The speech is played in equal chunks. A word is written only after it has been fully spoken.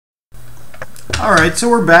Alright, so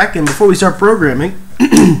we're back, and before we start programming,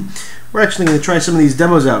 we're actually going to try some of these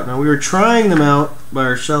demos out. Now, we were trying them out by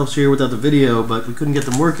ourselves here without the video, but we couldn't get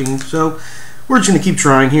them working, so we're just going to keep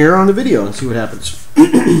trying here on the video and see what happens.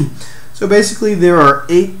 So basically, there are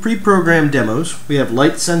 8 pre-programmed demos. We have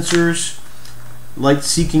light sensors, light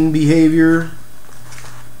seeking behavior,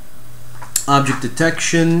 object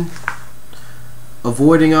detection,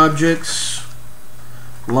 avoiding objects,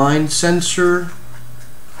 line sensor,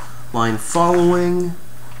 line following,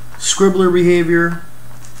 scribbler behavior,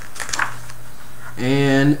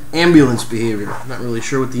 and ambulance behavior. I'm not really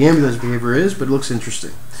sure what the ambulance behavior is, but it looks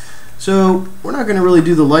interesting. So we're not going to really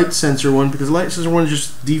do the light sensor one because the light sensor one is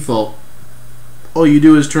just default. All you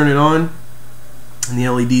do is turn it on and the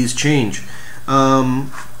LEDs change.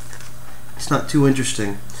 It's not too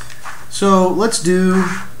interesting. So let's do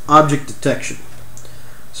object detection.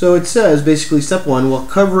 So it says basically step 1, while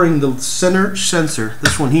covering the center sensor,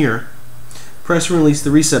 this one here, press and release the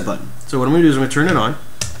reset button. So what I'm going to do is I'm going to turn it on.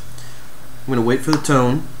 I'm going to wait for the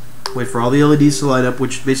tone, wait for all the LEDs to light up,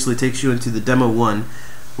 which basically takes you into the demo 1,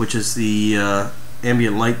 which is the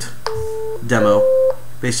ambient light demo.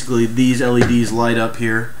 Basically these LEDs light up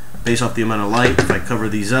here based off the amount of light. If I cover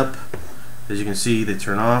these up, as you can see, they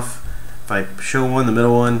turn off. If I show one, the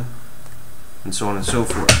middle one, and so on and so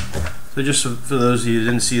forth. So just for those of you who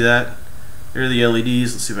didn't see that, here are the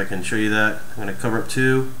LEDs. Let's see if I can show you that. I'm going to cover up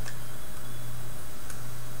 2.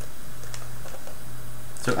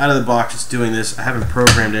 So out of the box it's doing this. I haven't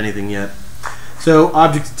programmed anything yet. So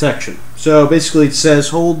object detection. So basically it says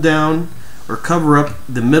hold down or cover up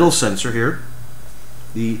the middle sensor here.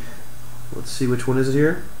 Let's see, which one is it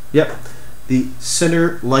here? Yep. The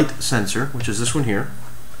center light sensor, which is this one here.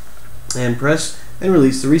 And press and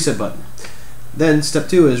release the reset button. Then step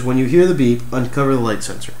 2 is when you hear the beep, uncover the light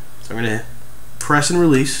sensor. So I'm going to press and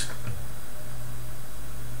release.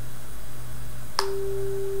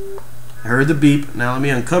 I heard the beep. Now let me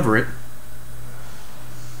uncover it.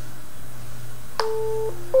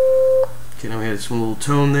 Okay, now we had some little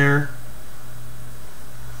tone there.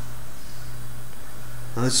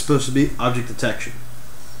 Now this is supposed to be object detection.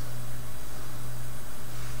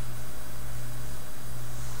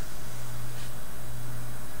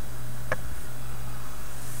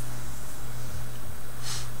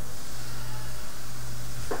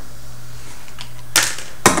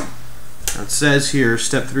 It says here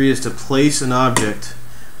step 3 is to place an object.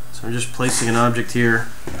 So I'm just placing an object here.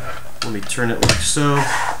 Let me turn it like so.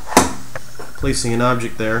 Placing an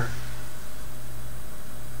object there.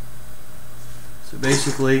 So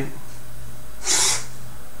basically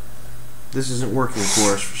this isn't working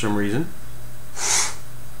for us for some reason.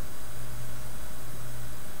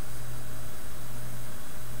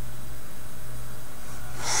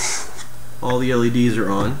 All the LEDs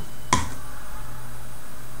are on.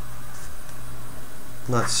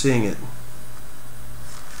 Not seeing it.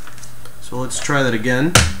 So let's try that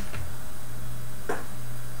again.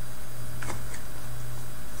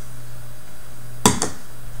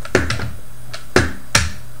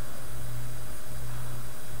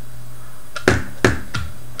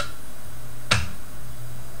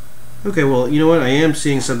 Okay, well, you know what? I am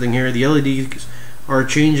seeing something here. The LEDs are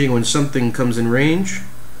changing when something comes in range.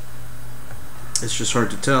 It's just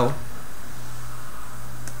hard to tell.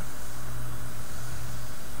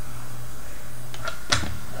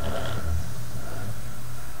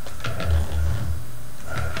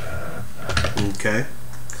 Okay.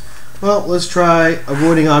 Well, let's try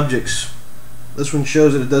avoiding objects. This one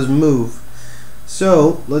shows that it doesn't move.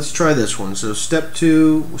 So let's try this one. So step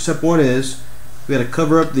 1 is we got to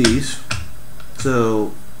cover up these.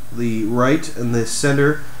 So the right and the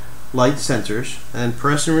center light sensors, and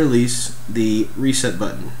press and release the reset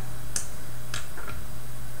button.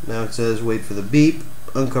 Now it says wait for the beep,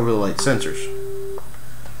 uncover the light sensors.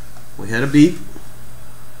 We had a beep.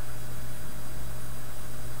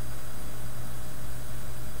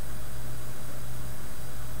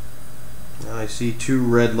 Now I see 2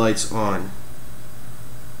 red lights on.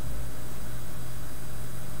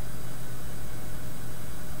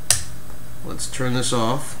 Let's turn this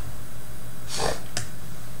off.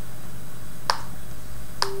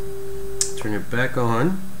 Turn it back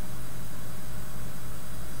on.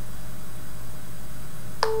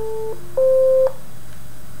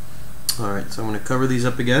 Alright, so I'm going to cover these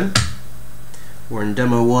up again. We're in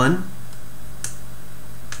demo 1.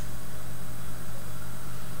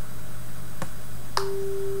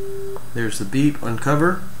 There's the beep,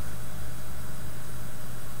 uncover.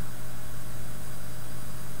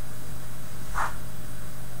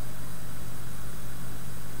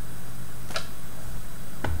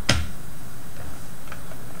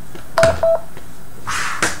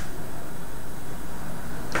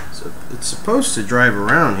 So it's supposed to drive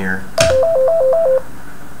around here.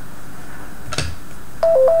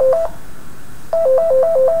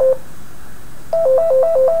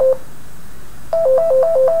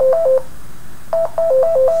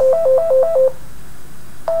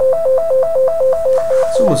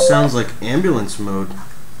 This almost sounds like ambulance mode.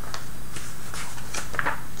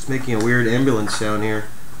 It's making a weird ambulance sound here.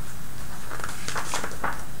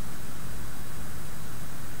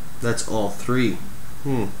 That's all three.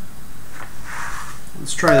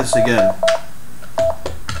 Let's try this again.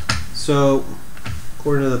 So,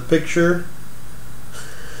 according to the picture,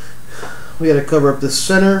 we got to cover up the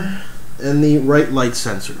center and the right light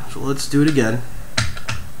sensor. So let's do it again.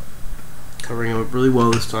 Covering it up really well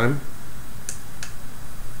this time.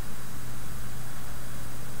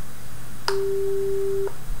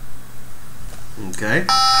 Okay.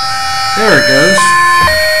 There it goes.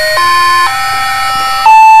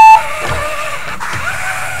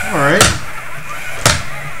 Alright.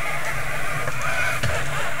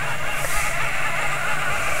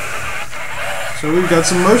 So we've got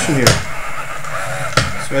some motion here.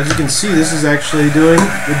 So as you can see, this is actually doing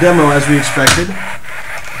the demo as we expected.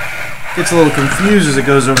 Gets a little confused as it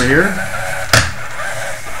goes over here.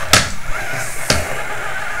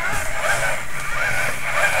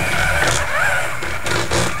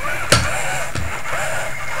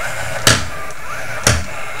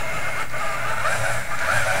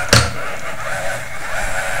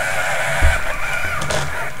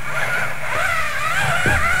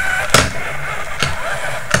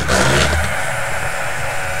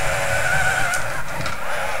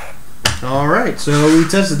 Alright, so we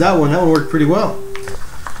tested that one. That one worked pretty well.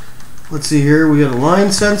 Let's see here. We got a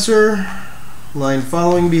line sensor, line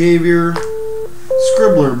following behavior,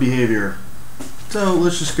 scribbler behavior. So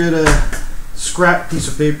let's just get a scrap piece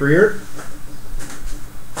of paper here.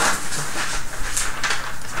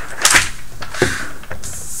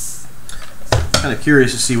 Kind of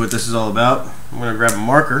curious to see what this is all about. I'm going to grab a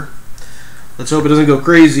marker. Let's hope it doesn't go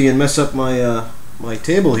crazy and mess up my my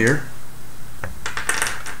table here.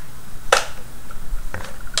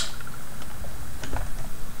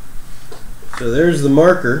 So there's the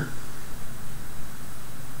marker.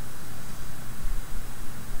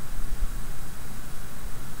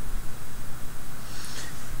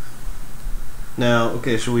 Now,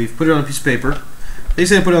 okay, so we've put it on a piece of paper. They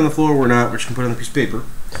say to put it on the floor, we're not. We're just going to put it on a piece of paper.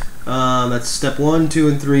 That's step 1, 2,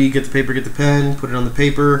 and 3. Get the paper, get the pen, put it on the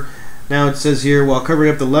paper. Now it says here, while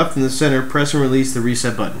covering up the left and the center, press and release the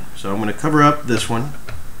reset button. So I'm going to cover up this one.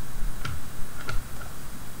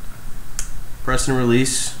 Press and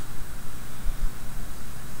release.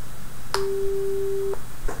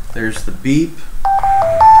 There's the beep.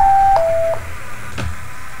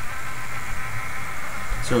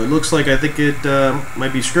 So it looks like I think it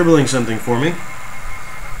might be scribbling something for me.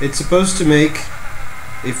 It's supposed to make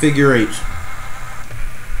a figure 8.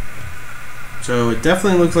 So it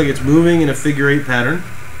definitely looks like it's moving in a figure 8 pattern.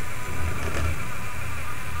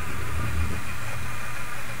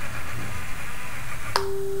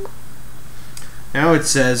 Now it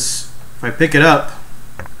says if I pick it up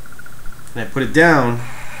and I put it down,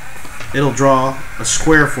 it'll draw a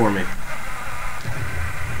square for me.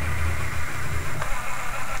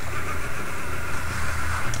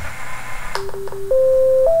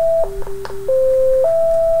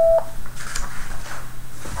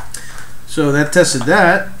 So that tested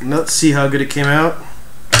that. Let's see how good it came out.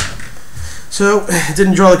 So it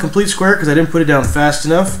didn't draw the complete square because I didn't put it down fast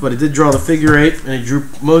enough, but it did draw the figure 8 and it drew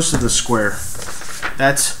most of the square.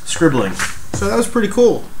 That's scribbling. So that was pretty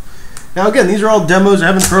cool. Now again, these are all demos. I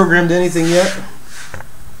haven't programmed anything yet.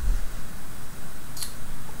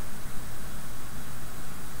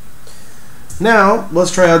 Now,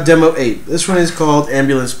 let's try out demo 8. This one is called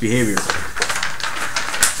ambulance behavior.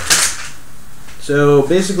 So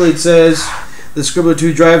basically it says the Scribbler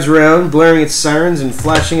 2 drives around, blaring its sirens and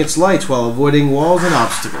flashing its lights while avoiding walls and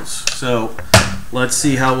obstacles. So let's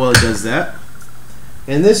see how well it does that.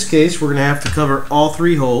 In this case, we're going to have to cover all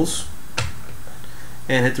 3 holes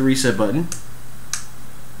and hit the reset button.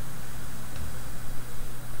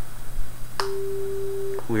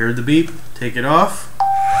 We heard the beep. Take it off.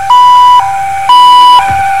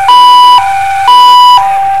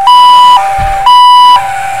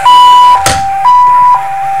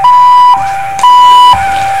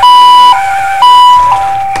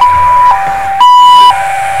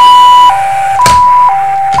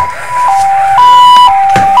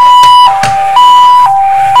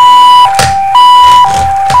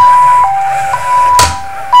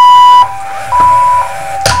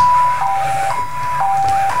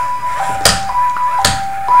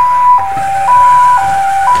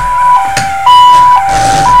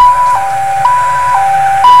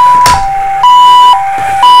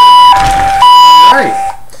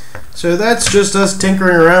 So that's just us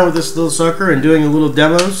tinkering around with this little sucker and doing a little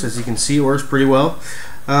demos. As you can see, it works pretty well.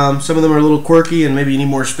 Some of them are a little quirky and maybe you need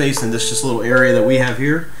more space than this just little area that we have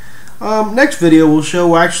here. Next video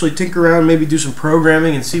we'll actually tinker around, maybe do some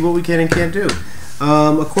programming and see what we can and can't do.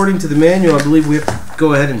 According to the manual, I believe we have to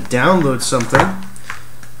go ahead and download something.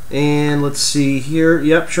 And let's see here.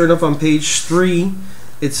 Yep, sure enough, on page 3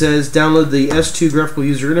 it says download the S2 graphical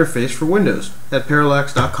user interface for Windows at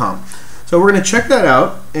parallax.com. So we're going to check that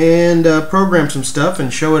out and program some stuff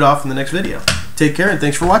and show it off in the next video. Take care and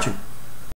thanks for watching.